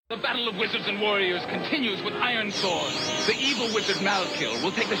The battle of wizards and warriors continues with iron swords. The evil wizard Malkil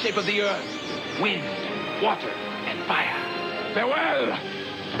will take the shape of the earth, wind, water, and fire. Farewell!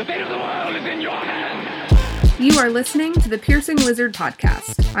 The fate of the world is in your hands! You are listening to the Piercing Wizard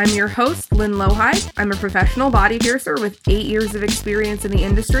Podcast. I'm your host, Lynn Lohide. I'm a professional body piercer with 8 years of experience in the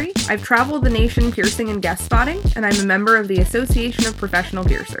industry. I've traveled the nation piercing and guest spotting, and I'm a member of the Association of Professional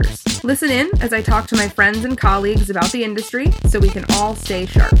Piercers. Listen in as I talk to my friends and colleagues about the industry so we can all stay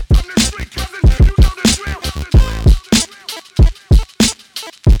sharp.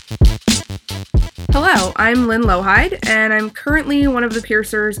 Hello, I'm Lynn Lohide, and I'm currently one of the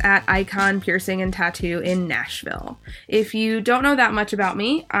piercers at Icon Piercing and Tattoo in Nashville. If you don't know that much about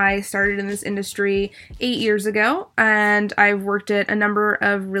me, I started in this industry 8 years ago, and I've worked at a number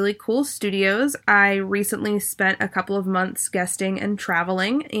of really cool studios. I recently spent a couple of months guesting and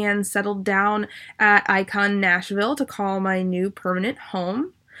traveling, and settled down at Icon Nashville to call my new permanent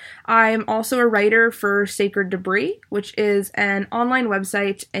home. I'm also a writer for Sacred Debris, which is an online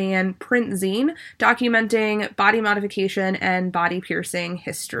website and print zine documenting body modification and body piercing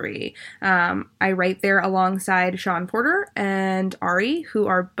history. I write there alongside Sean Porter and Ari, who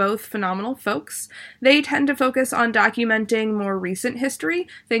are both phenomenal folks. They tend to focus on documenting more recent history,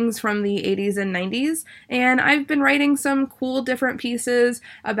 things from the 80s and 90s, and I've been writing some cool different pieces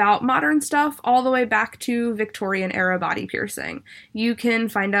about modern stuff all the way back to Victorian era body piercing. You can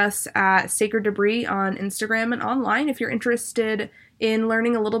find us at Sacred Debris on Instagram and online if you're interested in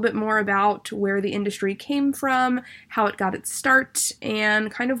learning a little bit more about where the industry came from, how it got its start,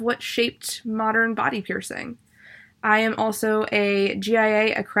 and kind of what shaped modern body piercing. I am also a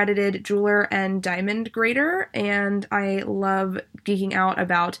GIA accredited jeweler and diamond grader, and I love geeking out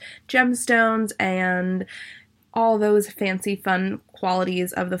about gemstones and all those fancy fun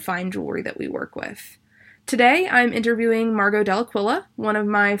qualities of the fine jewelry that we work with. Today, I'm interviewing Margot Delaquila, one of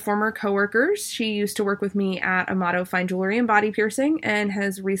my former coworkers. She used to work with me at Amato Fine Jewelry and Body Piercing and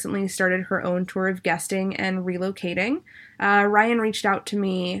has recently started her own tour of guesting and relocating. Ryan reached out to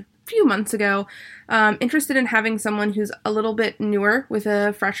me a few months ago, interested in having someone who's a little bit newer with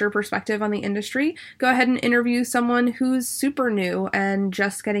a fresher perspective on the industry. Go ahead and interview someone who's super new and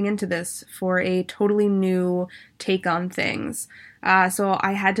just getting into this for a totally new take on things. So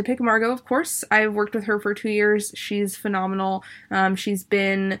I had to pick Margot, of course. I've worked with her for 2 years. She's phenomenal. She's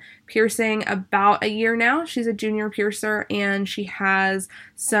been piercing about a year now. She's a junior piercer, and she has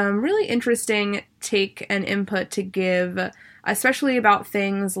some really interesting take and input to give, especially about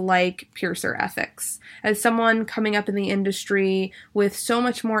things like piercer ethics. As someone coming up in the industry with so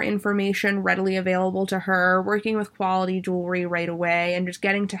much more information readily available to her, working with quality jewelry right away, and just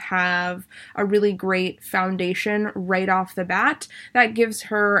getting to have a really great foundation right off the bat, that gives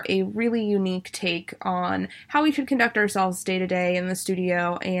her a really unique take on how we should conduct ourselves day to day in the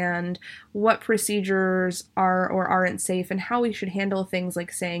studio and what procedures are or aren't safe and how we should handle things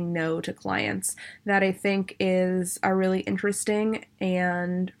like saying no to clients. That I think is a really interesting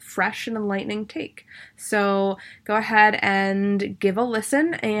and fresh and enlightening take. So go ahead and give a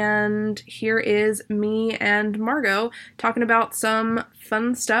listen, and here is me and Margot talking about some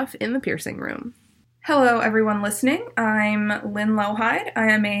fun stuff in the piercing room. Hello everyone listening, I'm Lynn Lohide.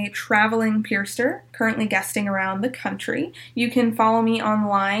 I am a traveling piercer, currently guesting around the country. You can follow me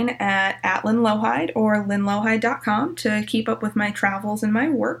online at Lynn Lohide or lynnlohide.com to keep up with my travels and my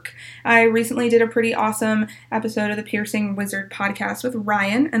work. I recently did a pretty awesome episode of the Piercing Wizard podcast with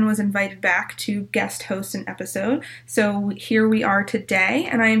Ryan and was invited back to guest host an episode. So here we are today,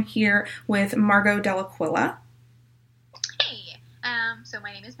 and I am here with Margot Delaquila. So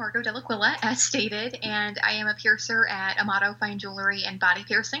my name is Margot Delaquila, as stated, and I am a piercer at Amato Fine Jewelry and Body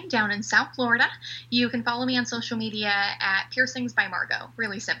Piercing down in South Florida. You can follow me on social media at Piercings by Margot.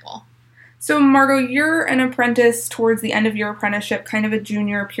 Really simple. So Margot, you're an apprentice towards the end of your apprenticeship, kind of a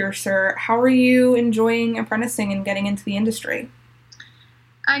junior piercer. How are you enjoying apprenticing and getting into the industry?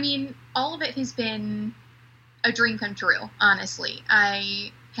 I mean, all of it has been a dream come true, honestly.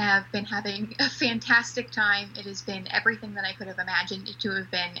 I have been having a fantastic time. It has been everything that I could have imagined it to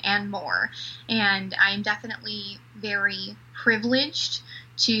have been and more. And I'm definitely very privileged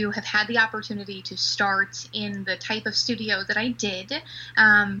to have had the opportunity to start in the type of studio that I did,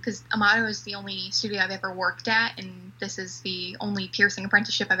 because Amato is the only studio I've ever worked at, and this is the only piercing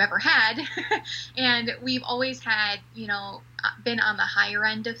apprenticeship I've ever had. And we've always had, been on the higher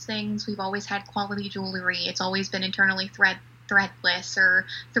end of things. We've always had quality jewelry. It's always been internally threadless or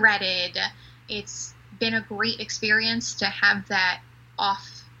threaded. It's been a great experience to have that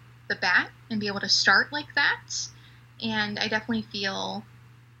off the bat and be able to start like that. And I definitely feel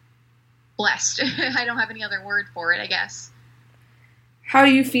blessed. I don't have any other word for it, I guess. How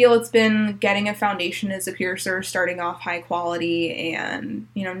do you feel it's been getting a foundation as a piercer, starting off high quality and,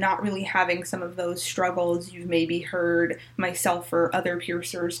 not really having some of those struggles you've maybe heard myself or other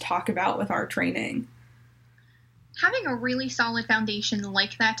piercers talk about with our training? Having a really solid foundation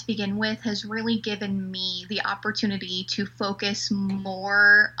like that to begin with has really given me the opportunity to focus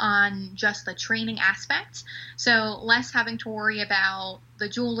more on just the training aspect. So less having to worry about the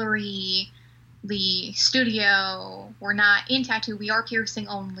jewelry, the studio. We're not in tattoo, we are piercing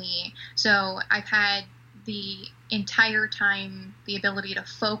only. So I've had the entire time the ability to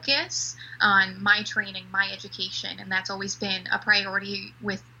focus on my training, my education, and that's always been a priority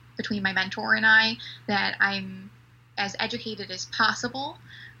between my mentor and I, that I'm as educated as possible.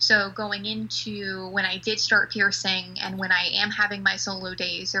 So going into when I did start piercing and when I am having my solo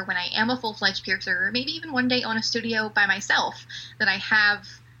days, or when I am a full-fledged piercer, or maybe even one day on a studio by myself, that I have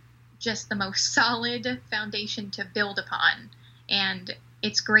just the most solid foundation to build upon. And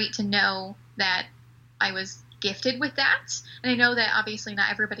it's great to know that I was gifted with that. And I know that obviously not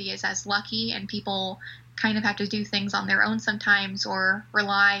everybody is as lucky, and people kind of have to do things on their own sometimes, or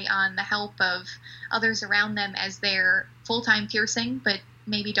rely on the help of others around them as their full-time piercing, but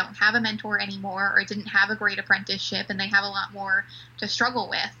maybe don't have a mentor anymore, or didn't have a great apprenticeship, and they have a lot more to struggle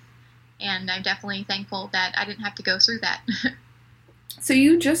with. And I'm definitely thankful that I didn't have to go through that. So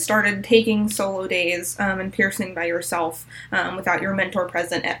you just started taking solo days and piercing by yourself without your mentor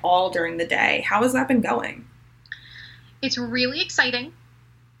present at all during the day. How has that been going? It's really exciting.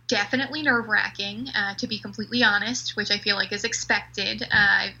 Definitely nerve-wracking, to be completely honest, which I feel like is expected.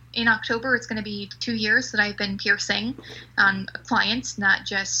 In October, it's going to be 2 years that I've been piercing on clients, not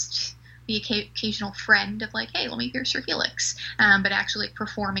just the occasional friend of like, hey, let me pierce your helix, but actually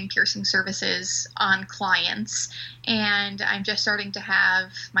performing piercing services on clients. And I'm just starting to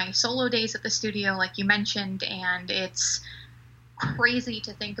have my solo days at the studio, like you mentioned, and it's crazy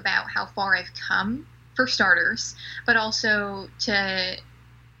to think about how far I've come, for starters, but also to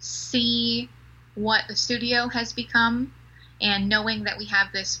see what the studio has become, and knowing that we have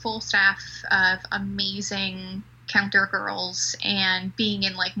this full staff of amazing counter girls, and being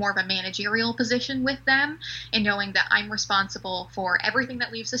in like more of a managerial position with them, and knowing that I'm responsible for everything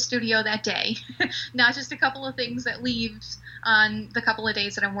that leaves the studio that day, not just a couple of things that leaves on the couple of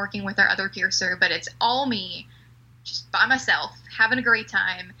days that I'm working with our other piercer, but it's all me, just by myself, having a great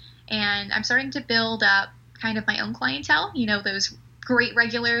time. And I'm starting to build up kind of my own clientele, those great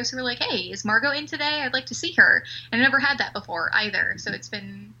regulars who are like, hey, is Margot in today? I'd like to see her. And I never had that before either. So it's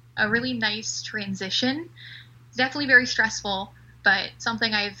been a really nice transition. It's definitely very stressful, but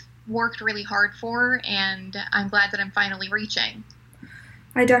something I've worked really hard for, and I'm glad that I'm finally reaching.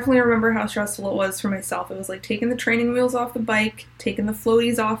 I definitely remember how stressful it was for myself. It was like taking the training wheels off the bike, taking the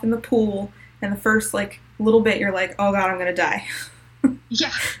floaties off in the pool, and the first little bit you're like, oh God, I'm going to die.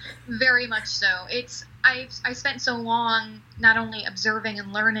 Yeah, very much so. I spent so long not only observing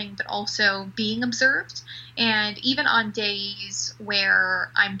and learning, but also being observed. And even on days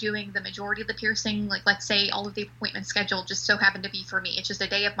where I'm doing the majority of the piercing, like let's say all of the appointments scheduled just so happen to be for me, it's just a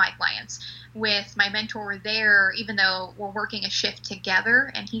day of my clients, with my mentor there, even though we're working a shift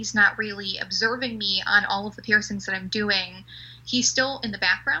together and he's not really observing me on all of the piercings that I'm doing, he's still in the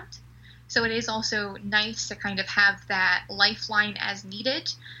background. So it is also nice to kind of have that lifeline as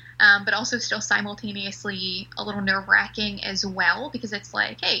needed, but also still simultaneously a little nerve-wracking as well, because it's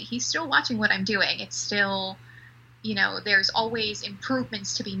like, hey, he's still watching what I'm doing. It's still, there's always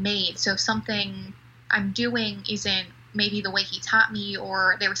improvements to be made. So if something I'm doing isn't maybe the way he taught me,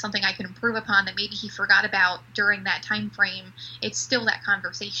 or there was something I could improve upon that maybe he forgot about during that time frame, it's still that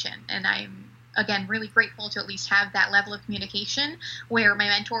conversation. And I'm, again, really grateful to at least have that level of communication where my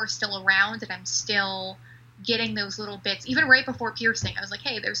mentor is still around and I'm still getting those little bits. Even right before piercing, I was like,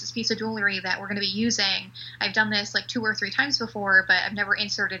 hey, there's this piece of jewelry that we're going to be using. I've done this 2 or 3 times before, but I've never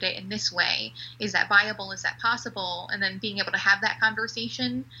inserted it in this way. Is that viable? Is that possible? And then being able to have that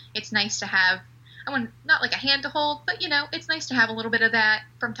conversation, it's nice to have, not like a hand to hold, but it's nice to have a little bit of that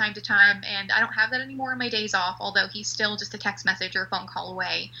from time to time. And I don't have that anymore on my days off, although he's still just a text message or a phone call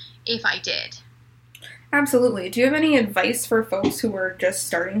away if I did. Absolutely. Do you have any advice for folks who are just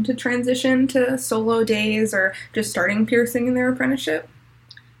starting to transition to solo days or just starting piercing in their apprenticeship?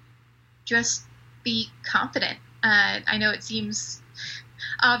 Just be confident. I know it seems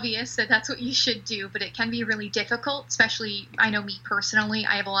obvious that that's what you should do, but it can be really difficult, especially, I know me personally,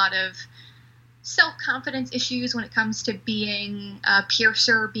 I have a lot of self-confidence issues when it comes to being a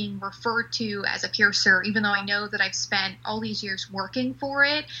piercer, being referred to as a piercer. Even though I know that I've spent all these years working for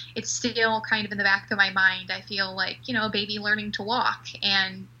it, it's still kind of in the back of my mind. I feel like, a baby learning to walk,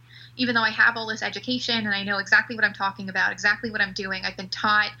 and even though I have all this education and I know exactly what I'm talking about, exactly what I'm doing, I've been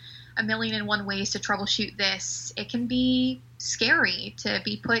taught a million and one ways to troubleshoot this, it can be scary to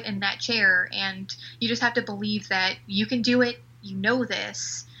be put in that chair, and you just have to believe that you can do it, you know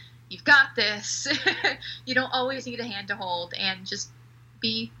this, you've got this. You don't always need a hand to hold, and just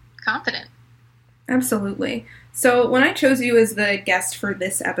be confident. Absolutely. So when I chose you as the guest for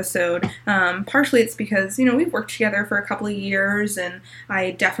this episode, partially it's because, we've worked together for a couple of years and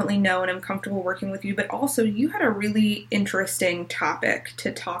I definitely know and am comfortable working with you, but also you had a really interesting topic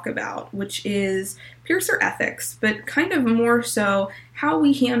to talk about, which is piercer ethics, but kind of more so how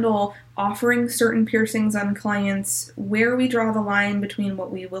we handle offering certain piercings on clients, where we draw the line between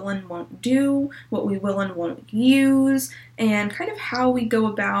what we will and won't do, what we will and won't use, and kind of how we go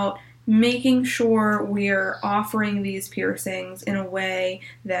about making sure we're offering these piercings in a way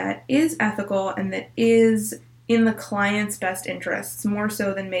that is ethical and that is in the client's best interests, more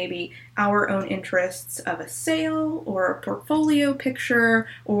so than maybe our own interests of a sale or a portfolio picture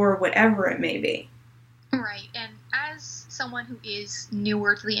or whatever it may be. Right, and as someone who is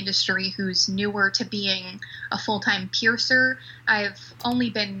newer to the industry, who's newer to being a full-time piercer, I've only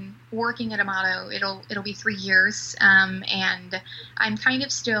been working at Amato, it'll be 3 years, and I'm kind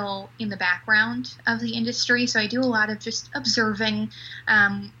of still in the background of the industry, so I do a lot of just observing,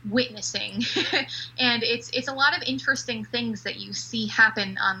 witnessing, and it's a lot of interesting things that you see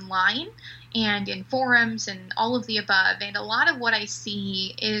happen online and in forums and all of the above, and a lot of what I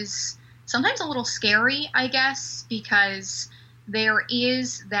see is sometimes a little scary, I guess, because there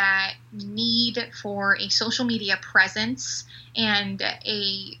is that need for a social media presence and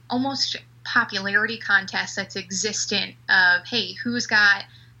a almost popularity contest that's existent of, hey, who's got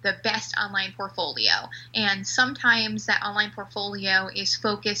the best online portfolio? And sometimes that online portfolio is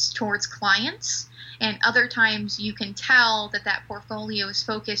focused towards clients, and other times you can tell that that portfolio is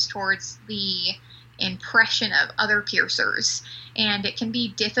focused towards the impression of other piercers, and it can be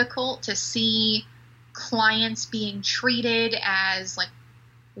difficult to see clients being treated as like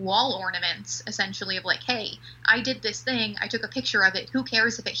wall ornaments, essentially, of like, hey, I did this thing, I took a picture of it, who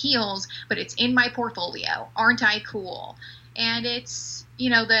cares if it heals, but it's in my portfolio, aren't I cool? And it's,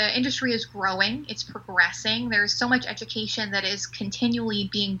 the industry is growing, it's progressing, there's so much education that is continually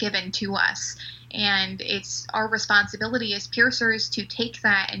being given to us, and it's our responsibility as piercers to take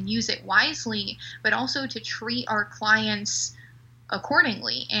that and use it wisely, but also to treat our clients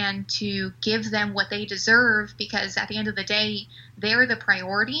accordingly and to give them what they deserve, because at the end of the day, they're the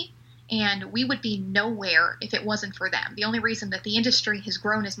priority, and we would be nowhere if it wasn't for them. The only reason that the industry has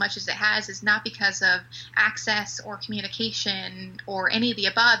grown as much as it has is not because of access or communication or any of the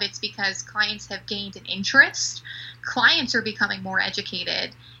above. It's because clients have gained an interest, clients are becoming more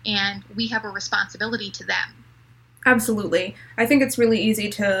educated, and we have a responsibility to them. Absolutely. I think it's really easy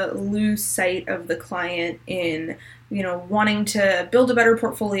to lose sight of the client in wanting to build a better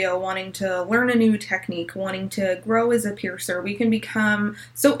portfolio, wanting to learn a new technique, wanting to grow as a piercer. We can become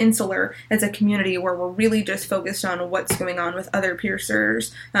so insular as a community where we're really just focused on what's going on with other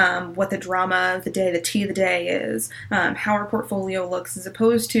piercers, what the drama of the day, the tea of the day is, how our portfolio looks, as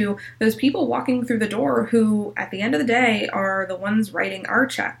opposed to those people walking through the door who, at the end of the day, are the ones writing our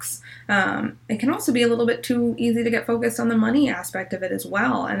checks. It can also be a little bit too easy to get focused on the money aspect of it as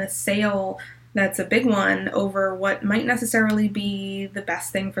well, and a sale that's a big one over what might necessarily be the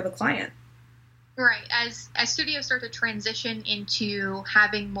best thing for the client. Right. As studios start to transition into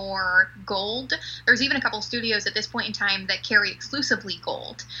having more gold, there's even a couple studios at this point in time that carry exclusively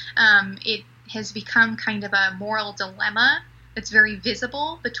gold. It has become kind of a moral dilemma that's very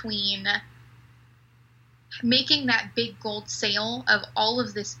visible between making that big gold sale of all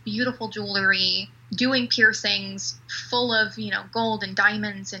of this beautiful jewelry, doing piercings full of, gold and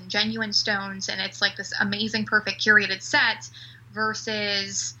diamonds and genuine stones, and it's like this amazing, perfect curated set,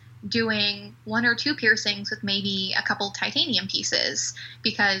 versus doing 1 or 2 piercings with maybe a couple titanium pieces.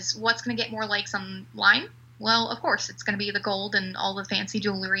 Because what's going to get more likes online? Well, of course, it's going to be the gold and all the fancy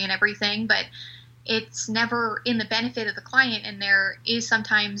jewelry and everything, but it's never in the benefit of the client, and there is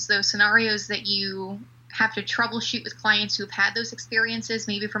sometimes those scenarios that you have to troubleshoot with clients who've had those experiences,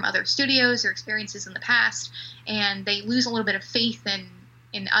 maybe from other studios or experiences in the past, and they lose a little bit of faith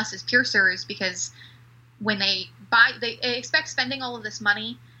in us as piercers, because when they buy, they expect spending all of this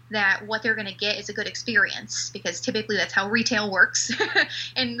money that what they're going to get is a good experience, because typically that's how retail works.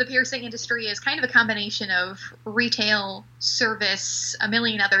 And the piercing industry is kind of a combination of retail, service, a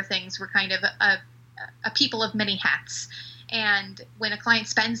million other things. We're kind of a people of many hats. And when a client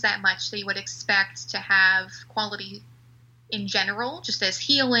spends that much, they would expect to have quality in general, just as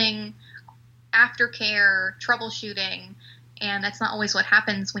healing, aftercare, troubleshooting, And that's not always what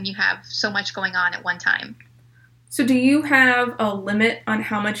happens when you have so much going on at one time. So do you have a limit on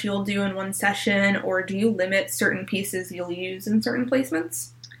how much you'll do in one session, or do you limit certain pieces you'll use in certain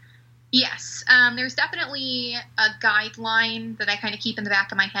placements? Yes, there's definitely a guideline that I kind of keep in the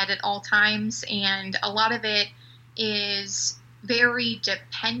back of my head at all times, and a lot of it is very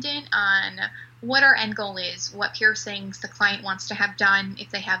dependent on what our end goal is, what piercings the client wants to have done,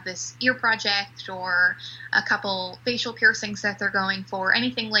 if they have this ear project or a couple facial piercings that they're going for,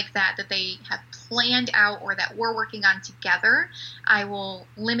 anything like that that they have planned out or that we're working on together. I will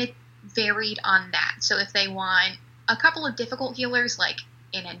limit varied on that. So if they want a couple of difficult healers like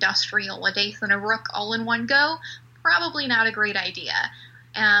an industrial, a Daith, and a Rook all in one go, probably not a great idea.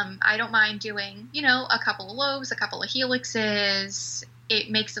 I don't mind doing, a couple of lobes, a couple of helixes. It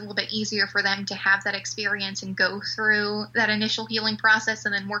makes it a little bit easier for them to have that experience and go through that initial healing process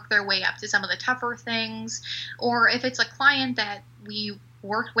and then work their way up to some of the tougher things. Or if it's a client that we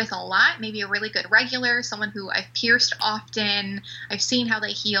worked with a lot, maybe a really good regular, someone who I've pierced often, I've seen how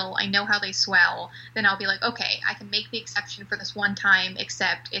they heal, I know how they swell, then I'll be like, okay, I can make the exception for this one time,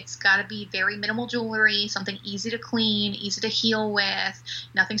 except it's got to be very minimal jewelry, something easy to clean, easy to heal with,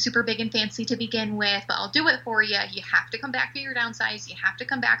 nothing super big and fancy to begin with, but I'll do it for you. You have to come back for your downsize, you have to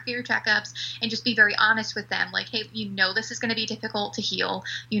come back for your checkups, and just be very honest with them, like, hey, this is going to be difficult to heal,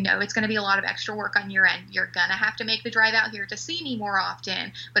 it's going to be a lot of extra work on your end, you're going to have to make the drive out here to see me more often,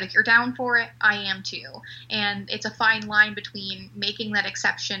 but if you're down for it, I am too. And it's a fine line between making that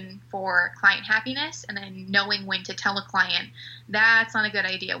exception for client happiness and then knowing when to tell a client, that's not a good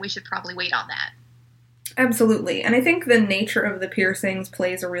idea, we should probably wait on that. Absolutely. And I think the nature of the piercings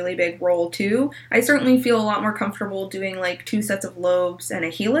plays a really big role too. I certainly feel a lot more comfortable doing like 2 sets of lobes and a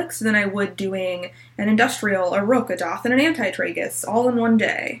helix than I would doing an industrial, a Rook, a Doth, and an antitragus all in one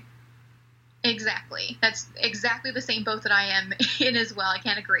day. Exactly. That's exactly the same boat that I am in as well. I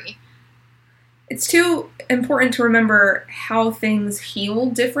can't agree. It's too important to remember how things heal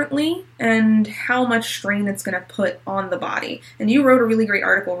differently and how much strain it's going to put on the body. And you wrote a really great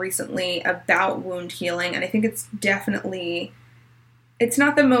article recently about wound healing, and I think it's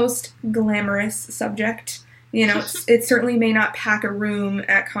not the most glamorous subject. It certainly may not pack a room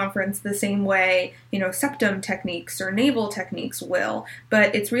at conference the same way, septum techniques or naval techniques will,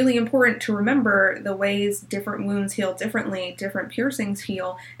 but it's really important to remember the ways different wounds heal differently, different piercings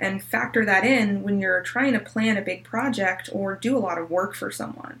heal, and factor that in when you're trying to plan a big project or do a lot of work for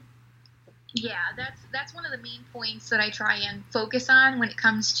someone. Yeah, that's one of the main points that I try and focus on when it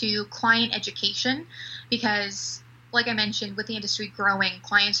comes to client education, because like I mentioned, with the industry growing,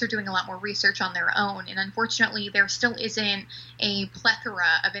 clients are doing a lot more research on their own, and unfortunately, there still isn't a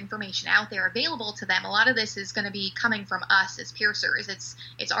plethora of information out there available to them. A lot of this is going to be coming from us as piercers.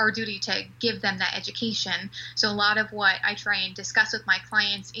 It's our duty to give them that education. So a lot of what I try and discuss with my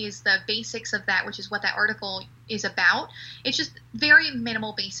clients is the basics of that, which is what that article is about. It's just very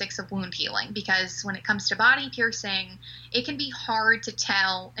minimal basics of wound healing, because when it comes to body piercing, it can be hard to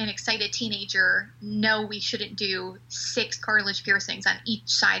tell an excited teenager, no, we shouldn't do 6 cartilage piercings on each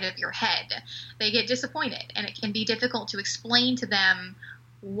side of your head. They get disappointed, and it can be difficult to explain to them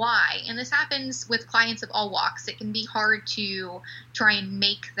why. And this happens with clients of all walks. It can be hard to try and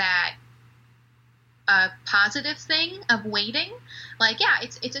make that a positive thing of waiting. Like, yeah,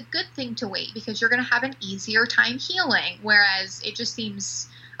 it's a good thing to wait because you're going to have an easier time healing, whereas it just seems,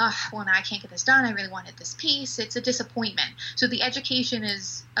 well, now I can't get this done, I really wanted this piece. It's a disappointment. So the education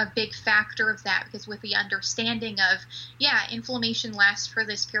is a big factor of that, because with the understanding of, yeah, inflammation lasts for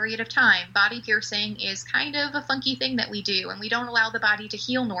this period of time. Body piercing is kind of a funky thing that we do, and we don't allow the body to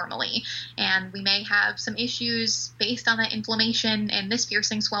heal normally. And we may have some issues based on that inflammation, and this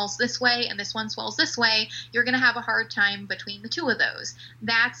piercing swells this way, and this one swells this way. You're going to have a hard time between the two of those.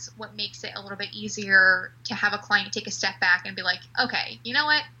 That's what makes it a little bit easier to have a client take a step back and be like, okay, you know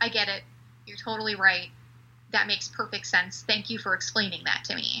what? I get it. You're totally right. That makes perfect sense. Thank you for explaining that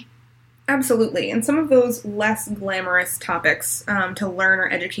to me. Absolutely. And some of those less glamorous topics to learn or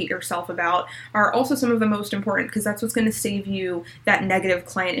educate yourself about are also some of the most important, because that's what's going to save you that negative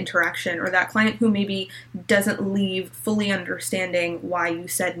client interaction, or that client who maybe doesn't leave fully understanding why you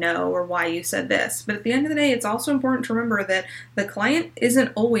said no or why you said this. But at the end of the day, it's also important to remember that the client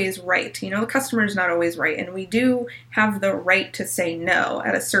isn't always right. The customer is not always right, and we do have the right to say no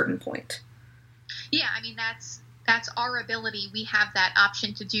at a certain point. Yeah, I mean, that's our ability. We have that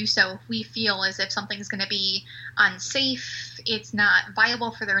option to do so if we feel as if something's going to be unsafe, it's not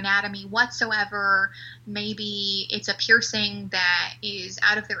viable for their anatomy whatsoever. Maybe it's a piercing that is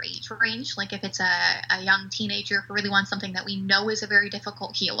out of their age range, like if it's a young teenager who really wants something that we know is a very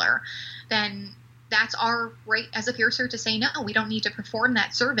difficult healer, then that's our right as a piercer to say, no, we don't need to perform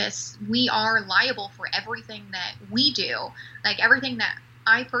that service. We are liable for everything that we do. Like everything that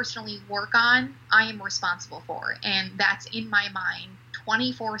I personally work on, I am responsible for. And that's in my mind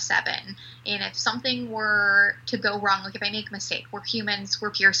 24/7. And if something were to go wrong, like if I make a mistake, we're humans, we're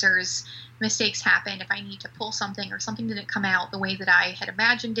piercers, mistakes happen. If I need to pull something or something didn't come out the way that I had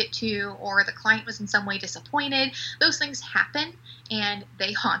imagined it to, or the client was in some way disappointed, those things happen and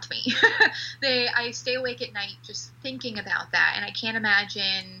they haunt me. I stay awake at night just thinking about that. And I can't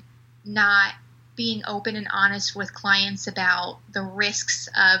imagine not being open and honest with clients about the risks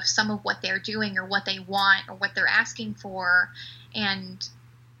of some of what they're doing or what they want or what they're asking for, and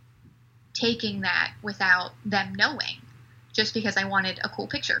taking that without them knowing just because I wanted a cool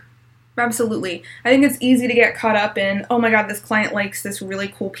picture. Absolutely. I think it's easy to get caught up in, oh my God, this client likes this really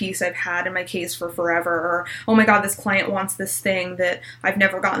cool piece I've had in my case for forever, or oh my God, this client wants this thing that I've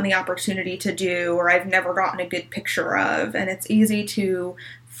never gotten the opportunity to do, or I've never gotten a good picture of. And it's easy to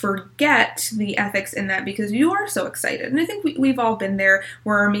forget the ethics in that because you are so excited. And I think we've all been there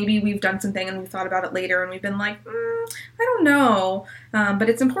where maybe we've done something and we've thought about it later and we've been like, I don't know. But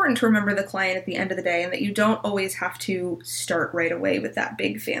it's important to remember the client at the end of the day, and that you don't always have to start right away with that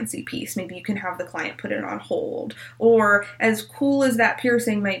big fancy piece. Maybe you can have the client put it on hold. Or as cool as that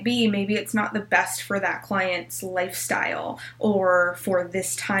piercing might be, maybe it's not the best for that client's lifestyle or for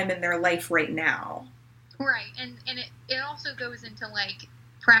this time in their life right now. Right. And it also goes into like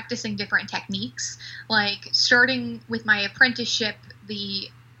practicing different techniques. Like starting with my apprenticeship, the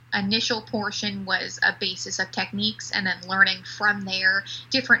initial portion was a basis of techniques, and then learning from there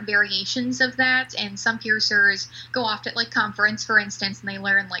different variations of that. And some piercers go off to like conference, for instance, and they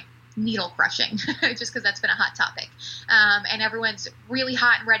learn like needle crushing just because that's been a hot topic. And everyone's really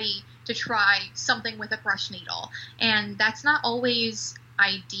hot and ready to try something with a brush needle. And that's not always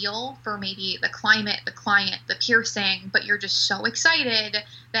ideal for maybe the climate, the client, the piercing, but you're just so excited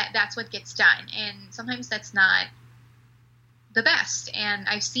that that's what gets done. And sometimes that's not the best. And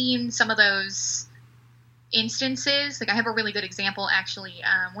I've seen some of those instances. Like I have a really good example, actually.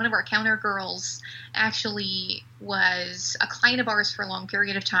 One of our counter girls actually was a client of ours for a long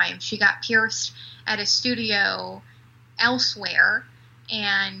period of time. She got pierced at a studio elsewhere,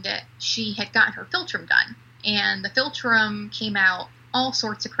 and she had gotten her philtrum done. And the philtrum came out all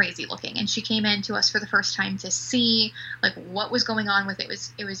sorts of crazy looking, and she came in to us for the first time to see like what was going on with it.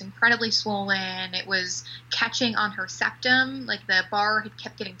 It was incredibly swollen. It was catching on her septum, like the bar had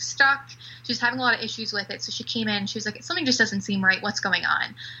kept getting stuck. She was having a lot of issues with it, so she came in, she was like, something just doesn't seem right, what's going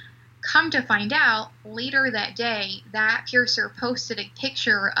on? Come to find out, later that day, that piercer posted a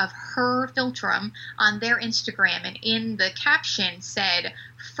picture of her philtrum on their Instagram, and in the caption said,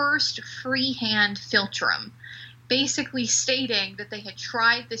 "First freehand philtrum," basically stating that they had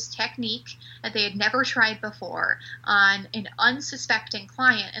tried this technique that they had never tried before on an unsuspecting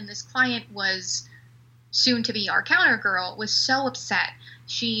client. And this client was soon to be our counter girl, was so upset.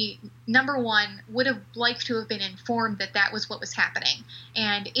 She, number one, would have liked to have been informed that that was what was happening.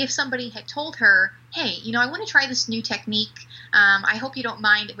 And if somebody had told her, hey, I want to try this new technique, I hope you don't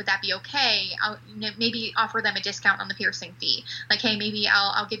mind, would that be okay? I'll maybe offer them a discount on the piercing fee. Like, hey, maybe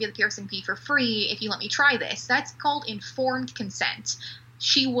I'll give you the piercing fee for free if you let me try this. That's called informed consent.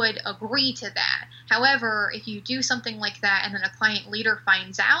 She would agree to that. However, if you do something like that and then a client later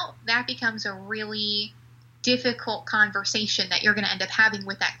finds out, that becomes a really difficult conversation that you're going to end up having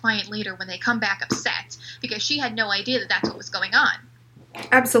with that client later when they come back upset because she had no idea that that's what was going on.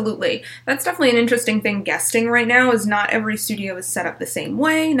 Absolutely. That's definitely an interesting thing guesting right now, is not every studio is set up the same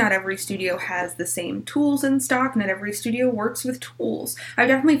way. Not every studio has the same tools in stock. Not every studio works with tools. I've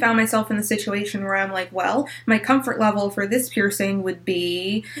definitely found myself in the situation where I'm like, well, my comfort level for this piercing would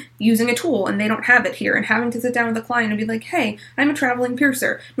be using a tool and they don't have it here, and having to sit down with the client and be like, hey, I'm a traveling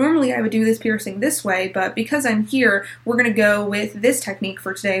piercer. Normally I would do this piercing this way, but because I'm here, we're going to go with this technique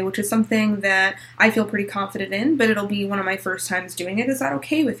for today, which is something that I feel pretty confident in, but it'll be one of my first times doing it. Is that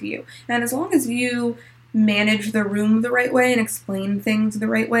okay with you? And as long as you manage the room the right way and explain things the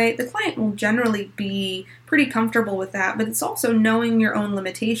right way, the client will generally be pretty comfortable with that. But it's also knowing your own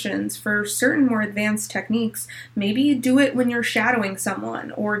limitations. For certain more advanced techniques, maybe do it when you're shadowing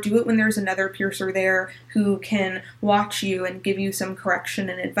someone, or do it when there's another piercer there who can watch you and give you some correction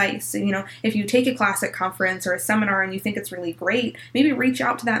and advice. If you take a class at conference or a seminar and you think it's really great, maybe reach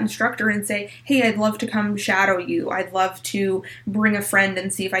out to that instructor and say, hey, I'd love to come shadow you. I'd love to bring a friend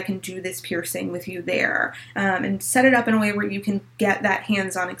and see if I can do this piercing with you there. And set it up in a way where you can get that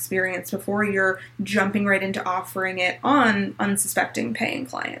hands-on experience before you're jumping right into offering it on unsuspecting paying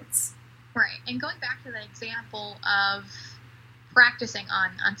clients. Right. And going back to the example of practicing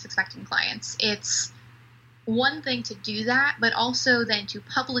on unsuspecting clients. It's one thing to do that, but also then to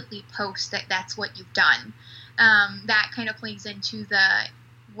publicly post that that's what you've done. That kind of plays into the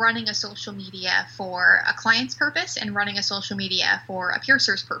running a social media for a client's purpose and running a social media for a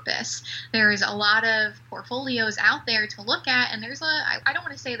piercer's purpose. There's a lot of portfolios out there to look at, and I don't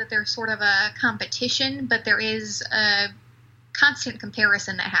want to say that there's sort of a competition, but there is a constant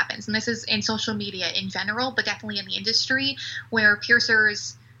comparison that happens. And this is in social media in general, but definitely in the industry, where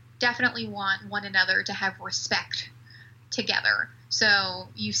piercers definitely want one another to have respect together. So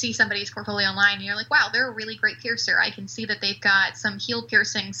you see somebody's portfolio online and you're like, wow, they're a really great piercer. I can see that they've got some heel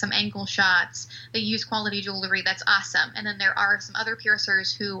piercings, some angle shots. They use quality jewelry. That's awesome. And then there are some other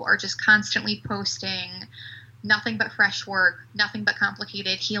piercers who are just constantly posting nothing but fresh work, nothing but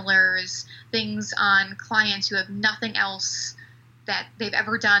complicated healers, things on clients who have nothing else that they've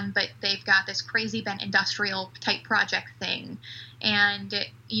ever done, but they've got this crazy bent industrial type project thing. And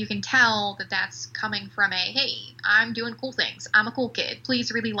you can tell that that's coming from hey, I'm doing cool things. I'm a cool kid.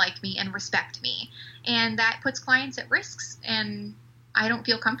 Please really like me and respect me. And that puts clients at risks. And I don't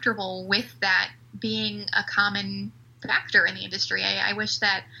feel comfortable with that being a common factor in the industry. I wish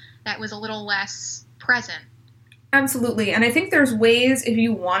that was a little less present. Absolutely. And I think there's ways, if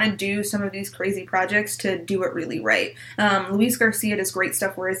you want to do some of these crazy projects, to do it really right. Luis Garcia does great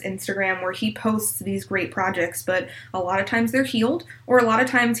stuff where his Instagram, where he posts these great projects, but a lot of times they're healed, or a lot of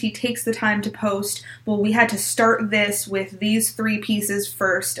times he takes the time to post, well, we had to start this with these 3 pieces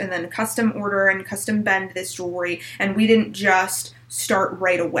first, and then custom order and custom bend this jewelry, and we didn't just start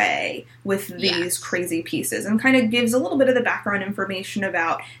right away with these crazy pieces, and kind of gives a little bit of the background information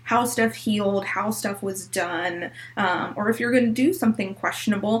about how stuff healed, how stuff was done, or if you're going to do something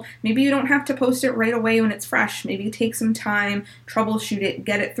questionable, maybe you don't have to post it right away when it's fresh. Maybe take some time, troubleshoot it,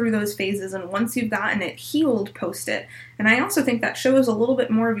 get it through those phases, and once you've gotten it healed, post it. And I also think that shows a little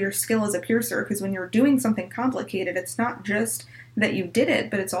bit more of your skill as a piercer, because when you're doing something complicated, it's not just that you did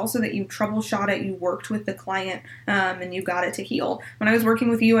it, but it's also that you troubleshot it, you worked with the client, and you got it to heal. When I was working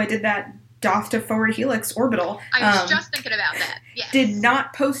with you, I did that Doth to Forward Helix orbital. I was just thinking about that. Yes. Did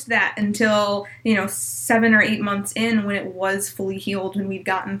not post that until 7 or 8 months in, when it was fully healed, when we'd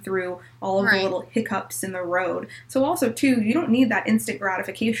gotten through all of the little hiccups in the road. So also, too, you don't need that instant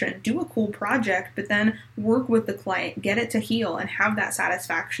gratification. Do a cool project, but then work with the client, get it to heal, and have that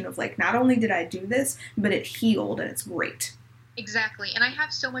satisfaction of not only did I do this, but it healed, and it's great. Exactly. And I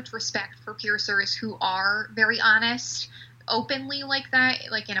have so much respect for piercers who are very honest, openly like that,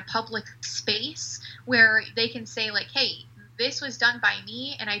 in a public space, where they can say, hey, this was done by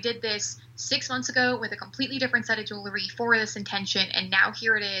me, and I did this 6 months ago with a completely different set of jewelry for this intention, and now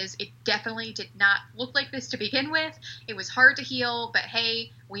here it is. It definitely did not look like this to begin with. It was hard to heal, but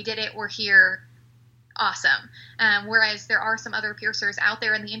hey, we did it. We're here. Awesome. Whereas there are some other piercers out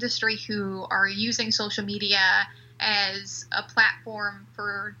there in the industry who are using social media as a platform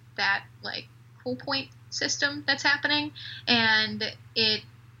for that cool point system that's happening, and it's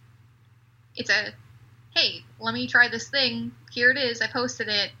a hey, let me try this thing, here it is, I posted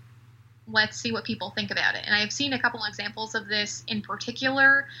it, let's see what people think about it. And I've seen a couple examples of this in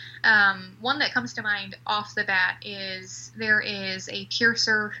particular. One that comes to mind off the bat is there is a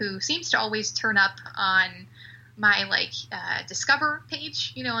piercer who seems to always turn up on my Discover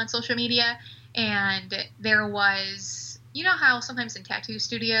page, on social media. And there was, how sometimes in tattoo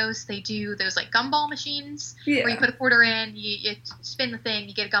studios they do those gumball machines where you put a quarter in, you spin the thing,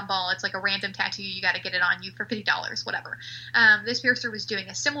 you get a gumball. It's a random tattoo. You got to get it on you for $50, whatever. This piercer was doing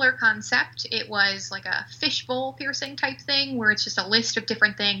a similar concept. It was a fishbowl piercing type thing where it's just a list of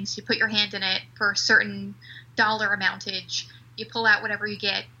different things. You put your hand in it for a certain dollar amountage. You pull out whatever you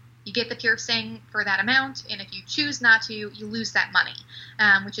get. You get the piercing for that amount, and if you choose not to, you lose that money,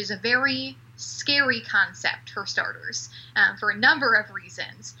 which is a very scary concept for starters, for a number of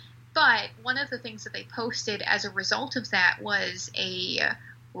reasons. But one of the things that they posted as a result of that was a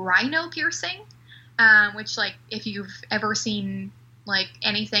rhino piercing, which, if you've ever seen,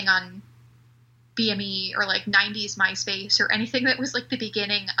 anything on BME or 90s MySpace or anything that was the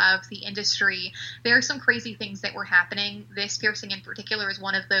beginning of the industry, there are some crazy things that were happening. This piercing in particular is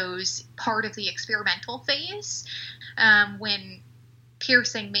one of those, part of the experimental phase, when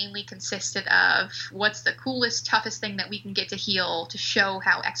piercing mainly consisted of what's the coolest, toughest thing that we can get to heal to show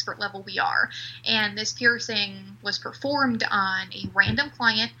how expert level we are. And this piercing was performed on a random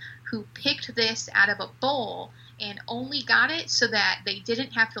client who picked this out of a bowl and only got it so that they didn't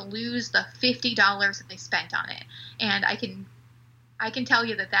have to lose the $50 that they spent on it. And I can tell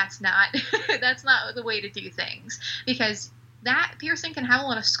you that that's not that's not the way to do things, because that piercing can have a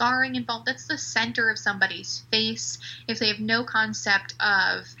lot of scarring involved. That's the center of somebody's face. If they have no concept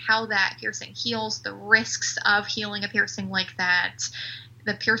of how that piercing heals, the risks of healing a piercing like that,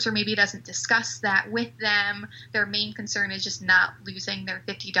 the piercer maybe doesn't discuss that with them, their main concern is just not losing their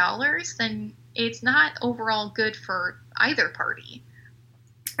 $50, then it's not overall good for either party.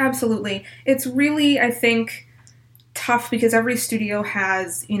 Absolutely. It's really, I think, tough because every studio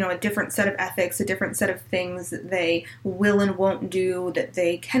has, a different set of ethics, a different set of things that they will and won't do, that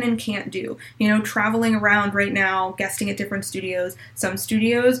they can and can't do. Traveling around right now, guesting at different studios, some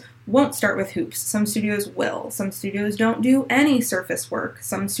studios won't start with hoops. Some studios will. Some studios don't do any surface work.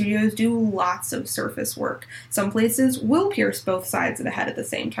 Some studios do lots of surface work. Some places will pierce both sides of the head at the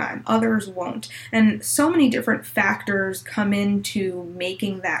same time. Others won't. And so many different factors come into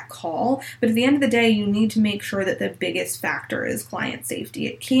making that call. But at the end of the day, you need to make sure that the biggest factor is client safety.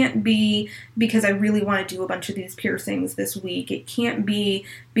 It can't be because I really want to do a bunch of these piercings this week. It can't be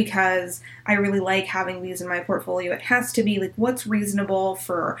because I really like having these in my portfolio. It has to be like what's reasonable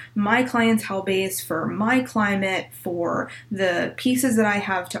for my clientele base, for my climate, for the pieces that I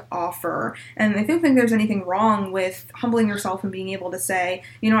have to offer. And I don't think there's anything wrong with humbling yourself and being able to say,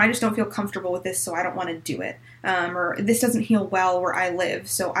 I just don't feel comfortable with this, so I don't want to do it. Or this doesn't heal well where I live,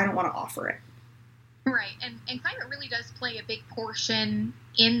 so I don't want to offer it. Right, and climate really does play a big portion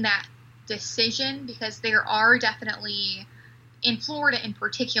in that decision, because there are definitely, in Florida in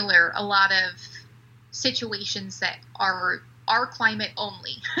particular, a lot of situations that are climate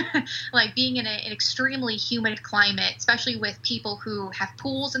only. Like being in an extremely humid climate, especially with people who have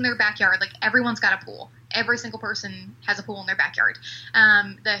pools in their backyard. Like everyone's got a pool. Every single person has a pool in their backyard.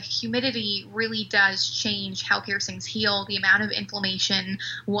 The humidity really does change how piercings heal, the amount of inflammation,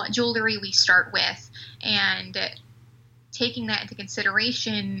 what jewelry we start with, and taking that into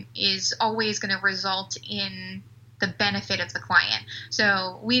consideration is always going to result in the benefit of the client.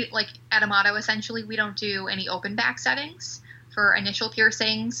 So we, like at Amato, essentially, we don't do any open back settings for initial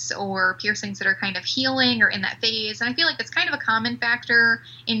piercings or piercings that are kind of healing or in that phase. And I feel like that's kind of a common factor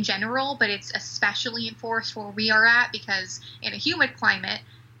in general, but it's especially enforced where we are at, because in a humid climate,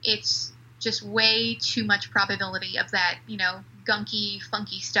 it's just way too much probability of that, gunky,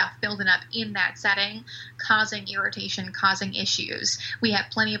 funky stuff building up in that setting, causing irritation, causing issues. We have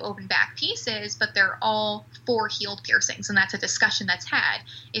plenty of open back pieces, but they're all for healed piercings, and that's a discussion that's had.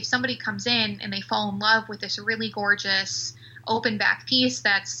 If somebody comes in and they fall in love with this really gorgeous open back piece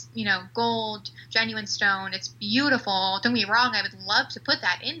that's, gold, genuine stone, it's beautiful, don't get me wrong, I would love to put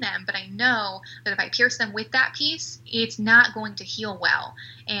that in them, but I know that if I pierce them with that piece, it's not going to heal well,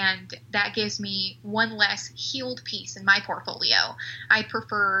 and that gives me one less healed piece in my portfolio. I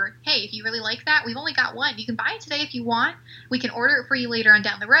prefer, hey, if you really like that, we've only got one, you can buy it today if you want, we can order it for you later on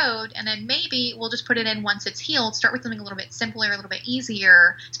down the road, and then maybe we'll just put it in once it's healed, start with something a little bit simpler, a little bit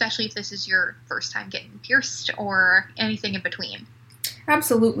easier, especially if this is your first time getting pierced or anything in between.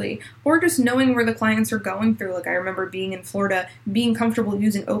 Absolutely. Or just knowing where the clients are going through. Like I remember being in Florida, being comfortable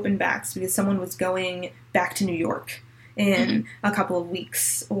using open backs because someone was going back to New York in a couple of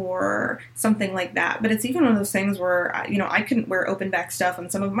weeks or something like that. But it's even one of those things where, I couldn't wear open back stuff on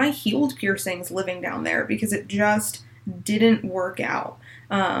some of my healed piercings living down there because it just didn't work out.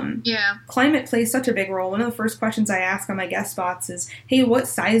 Climate plays such a big role. One of the first questions I ask on my guest spots is, hey, what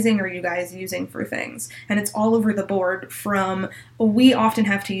sizing are you guys using for things? And it's all over the board from, we often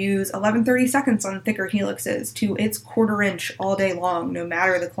have to use 11/32 on thicker helixes to it's 1/4 inch all day long, no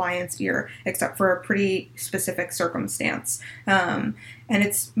matter the client's ear, except for a pretty specific circumstance. And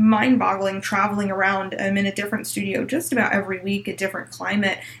it's mind-boggling traveling around. I'm in a different studio just about every week, a different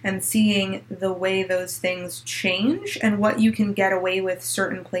climate, and seeing the way those things change and what you can get away with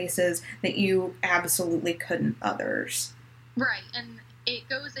certain places that you absolutely couldn't others. Right, and it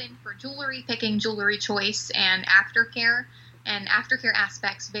goes in for jewelry picking, jewelry choice, and aftercare. And aftercare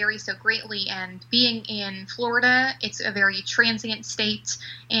aspects vary so greatly, and being in Florida, it's a very transient state,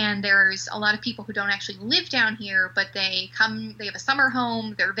 and there's a lot of people who don't actually live down here, but they have a summer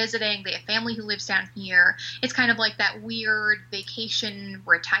home, they're visiting, they have family who lives down here. It's kind of like that weird vacation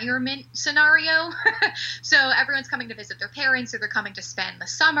retirement scenario. So everyone's coming to visit their parents, or they're coming to spend the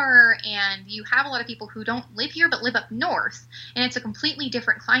summer, and you have a lot of people who don't live here but live up north, and it's a completely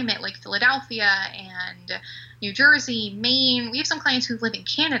different climate, like Philadelphia and New Jersey, Maine. We have some clients who live in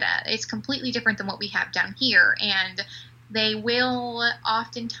Canada. It's completely different than what we have down here. And they will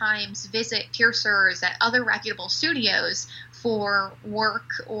oftentimes visit piercers at other reputable studios for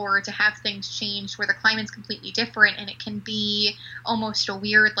work or to have things changed where the climate's completely different. And it can be almost a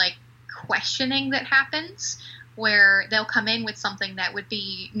weird, questioning that happens where they'll come in with something that would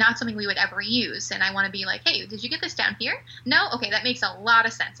be not something we would ever use. And I want to be like, hey, did you get this down here? No? Okay, that makes a lot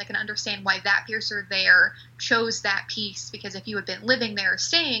of sense. I can understand why that piercer there chose that piece, because if you had been living there or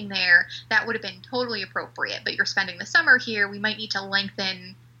staying there, that would have been totally appropriate. But you're spending the summer here, we might need to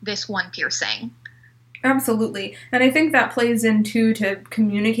lengthen this one piercing. Absolutely. And I think that plays into to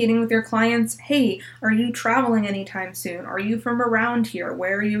communicating with your clients. Hey, are you traveling anytime soon? Are you from around here?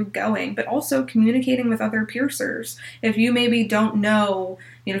 Where are you going? But also communicating with other piercers. If you maybe don't know,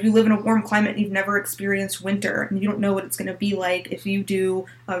 if you live in a warm climate and you've never experienced winter and you don't know what it's going to be like if you do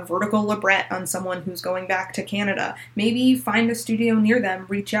a vertical labret on someone who's going back to Canada, maybe find a studio near them,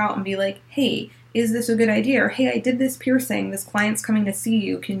 reach out and be like, hey, is this a good idea? Or, hey, I did this piercing. This client's coming to see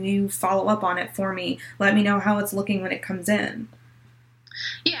you. Can you follow up on it for me? Let me know how it's looking when it comes in.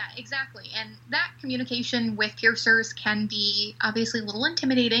 Yeah, exactly. And that communication with piercers can be obviously a little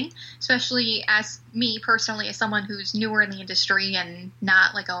intimidating, especially as me personally, as someone who's newer in the industry and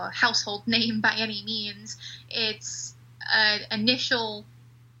not like a household name by any means. It's an initial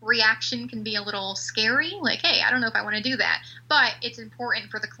reaction can be a little scary, like, hey, I don't know if I want to do that, but it's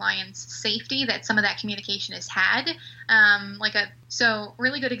important for the client's safety that some of that communication is had. So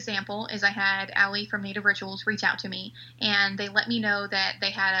really good example is I had Allie from Native Rituals reach out to me, and they let me know that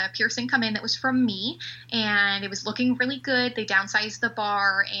they had a piercing come in that was from me, and it was looking really good. They downsized the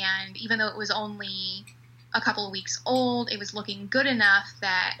bar, and even though it was only a couple of weeks old, it was looking good enough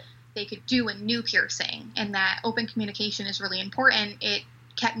that they could do a new piercing, and that open communication is really important. It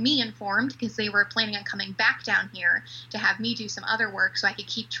kept me informed because they were planning on coming back down here to have me do some other work so I could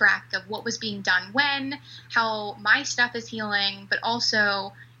keep track of what was being done when, how my stuff is healing, but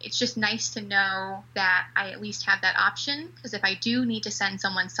also it's just nice to know that I at least have that option, because if I do need to send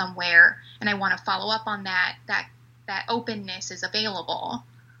someone somewhere and I want to follow up on that openness is available.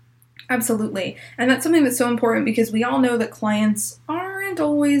 Absolutely. And that's something that's so important because we all know that clients aren't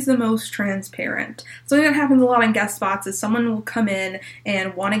always the most transparent. Something that happens a lot in guest spots is someone will come in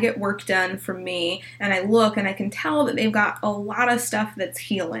and want to get work done from me, and I look and I can tell that they've got a lot of stuff that's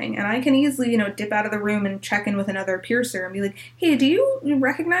healing, and I can easily, dip out of the room and check in with another piercer and be like, hey, do you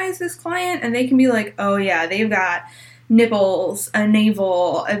recognize this client? And they can be like, oh yeah, they've got nipples, a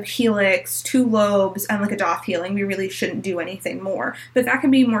navel, a helix, 2 lobes, and like a doff healing. We really shouldn't do anything more. But that can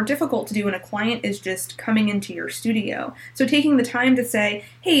be more difficult to do when a client is just coming into your studio. So taking the time to say,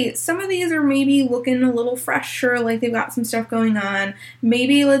 hey, some of these are maybe looking a little fresher, like they've got some stuff going on.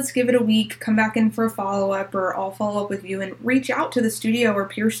 Maybe let's give it a week, come back in for a follow-up, or I'll follow up with you, and reach out to the studio or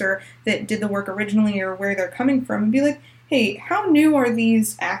piercer that did the work originally or where they're coming from and be like, hey, how new are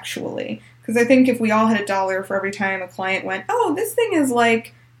these actually? Because I think if we all had $1 for every time a client went, oh, this thing is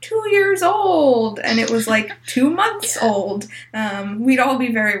like 2 years old, and it was like 2 months old, we'd all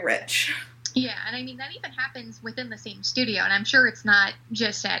be very rich. Yeah, and I mean, that even happens within the same studio, and I'm sure it's not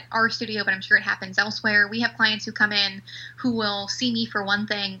just at our studio, but I'm sure it happens elsewhere. We have clients who come in who will see me for one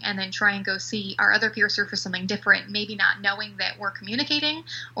thing and then try and go see our other piercer for something different, maybe not knowing that we're communicating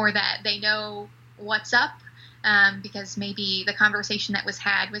or that they know what's up. Because maybe the conversation that was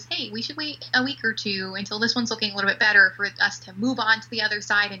had was, hey, we should wait a week or two until this one's looking a little bit better for us to move on to the other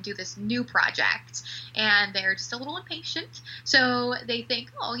side and do this new project. And they're just a little impatient. So they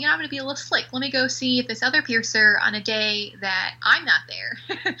think, oh, I'm going to be a little slick. Let me go see if this other piercer on a day that I'm not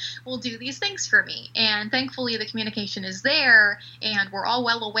there will do these things for me. And thankfully the communication is there, and we're all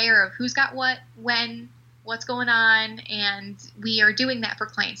well aware of who's got what, when, what's going on. And we are doing that for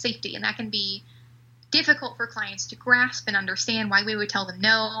client safety. And that can be difficult for clients to grasp and understand why we would tell them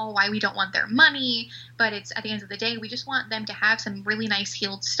no, why we don't want their money, but it's at the end of the day, we just want them to have some really nice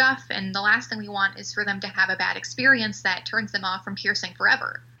healed stuff, and the last thing we want is for them to have a bad experience that turns them off from piercing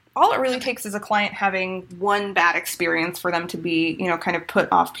forever. All it really takes is a client having one bad experience for them to be, kind of put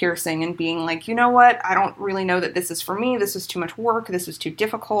off piercing and being like, you know what, I don't really know that this is for me, this is too much work, this is too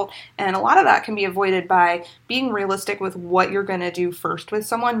difficult, and a lot of that can be avoided by being realistic with what you're going to do first with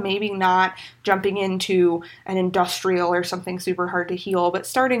someone, maybe not jumping into an industrial or something super hard to heal, but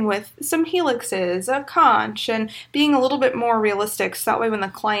starting with some helixes, a conch, and being a little bit more realistic, so that way when the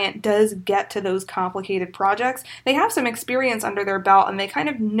client does get to those complicated projects, they have some experience under their belt and they kind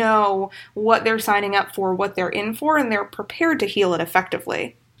of know what they're signing up for, what they're in for, and they're prepared to heal it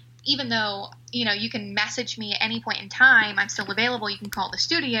effectively. Even though, you can message me at any point in time, I'm still available, you can call the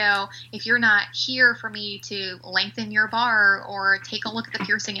studio. If you're not here for me to lengthen your bar or take a look at the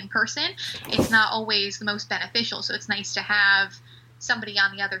piercing in person, it's not always the most beneficial. So it's nice to have somebody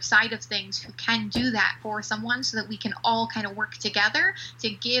on the other side of things who can do that for someone so that we can all kind of work together to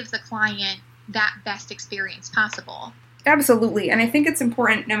give the client that best experience possible. Absolutely. And I think it's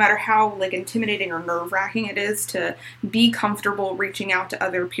important, no matter how intimidating or nerve-wracking it is, to be comfortable reaching out to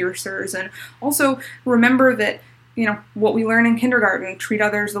other piercers. And also remember that, what we learn in kindergarten, treat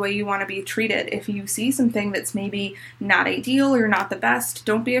others the way you want to be treated. If you see something that's maybe not ideal or not the best,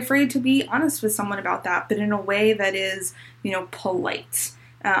 don't be afraid to be honest with someone about that, but in a way that is, polite.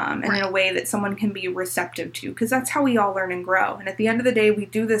 And in a way that someone can be receptive to, because that's how we all learn and grow. And at the end of the day, we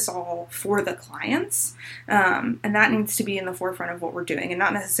do this all for the clients, and that needs to be in the forefront of what we're doing, and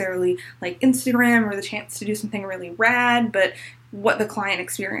not necessarily Instagram or the chance to do something really rad, but what the client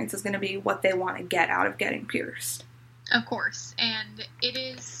experience is going to be, what they want to get out of getting pierced. Of course, and it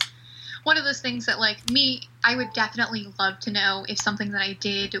is one of those things that, I would definitely love to know if something that I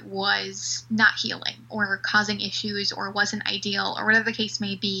did was not healing or causing issues or wasn't ideal or whatever the case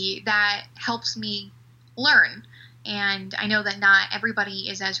may be. That helps me learn. And I know that not everybody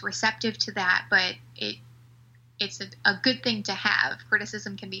is as receptive to that, but it's a good thing to have.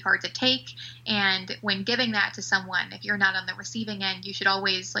 Criticism can be hard to take, and when giving that to someone, if you're not on the receiving end, you should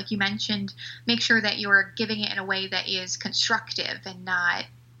always, like you mentioned, make sure that you're giving it in a way that is constructive and not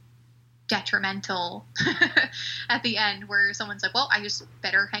detrimental at the end, where someone's like, well, I just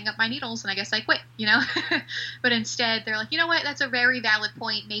better hang up my needles and I guess I quit, But instead they're like, you know what, that's a very valid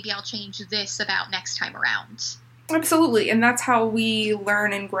point. Maybe I'll change this about next time around. Absolutely. And that's how we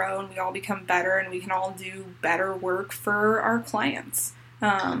learn and grow, and we all become better, and we can all do better work for our clients.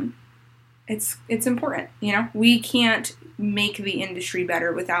 It's important, we can't make the industry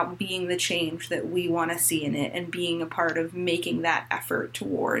better without being the change that we want to see in it, and being a part of making that effort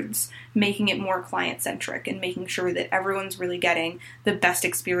towards making it more client-centric and making sure that everyone's really getting the best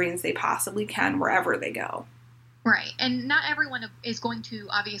experience they possibly can wherever they go. Right. And not everyone is going to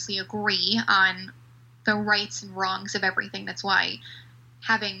obviously agree on the rights and wrongs of everything. That's why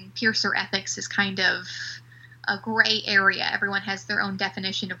having piercer ethics is kind of a gray area. Everyone has their own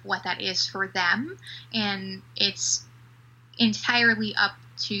definition of what that is for them, and it's entirely up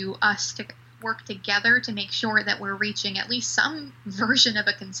to us to work together to make sure that we're reaching at least some version of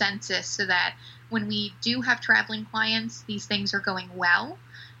a consensus, so that when we do have traveling clients, these things are going well,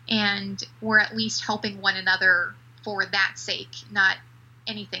 and we're at least helping one another for that sake, not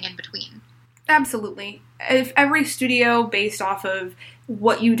anything in between. Absolutely. If every studio, based off of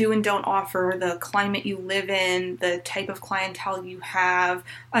what you do and don't offer, the climate you live in, the type of clientele you have,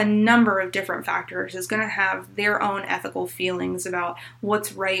 a number of different factors, is going to have their own ethical feelings about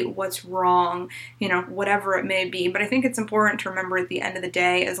what's right, what's wrong, whatever it may be. But I think it's important to remember at the end of the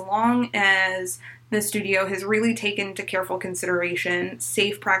day, as long as the studio has really taken into careful consideration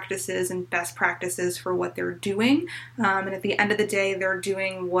safe practices and best practices for what they're doing, and at the end of the day, they're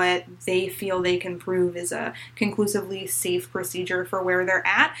doing what they feel they can prove is a conclusively safe procedure for where they're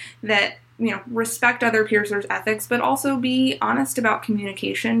at, that respect other piercers' ethics, but also be honest about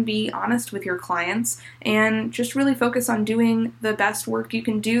communication, be honest with your clients, and just really focus on doing the best work you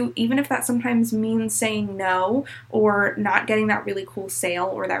can do, even if that sometimes means saying no or not getting that really cool sale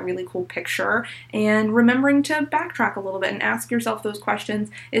or that really cool picture, and remembering to backtrack a little bit and ask yourself those questions.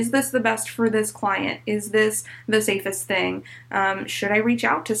 Is this the best for this client? Is this the safest thing? Should I reach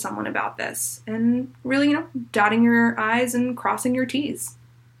out to someone about this? And really, dotting your I's and crossing your T's.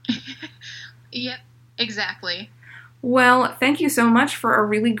 Yep, exactly. Well, thank you so much for a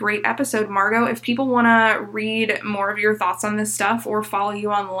really great episode, Margot. If people want to read more of your thoughts on this stuff or follow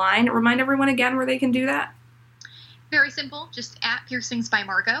you online, remind everyone again where they can do that. Very simple, just at Piercings by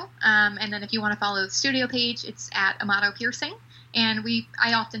Margot. And then if you want to follow the studio page, it's at Amato Piercing. And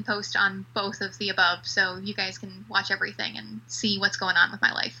I often post on both of the above, so you guys can watch everything and see what's going on with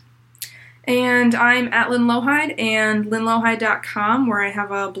my life. And I'm at Lynn Lowhide and lynnlowhide.com, where I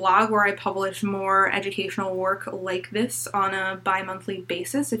have a blog where I publish more educational work like this on a bi-monthly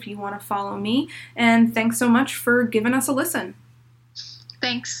basis if you want to follow me. And thanks so much for giving us a listen.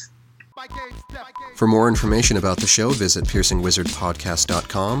 Thanks. For more information about the show, visit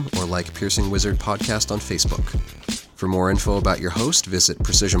piercingwizardpodcast.com or like Piercing Wizard Podcast on Facebook. For more info about your host, visit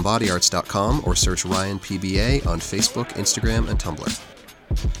precisionbodyarts.com or search Ryan PBA on Facebook, Instagram, and Tumblr.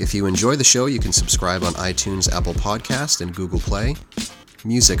 If you enjoy the show, you can subscribe on iTunes, Apple Podcast, and Google Play.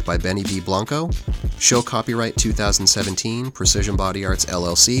 Music by Benny B. Blanco. Show copyright 2017, Precision Body Arts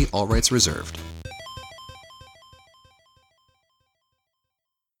LLC, all rights reserved.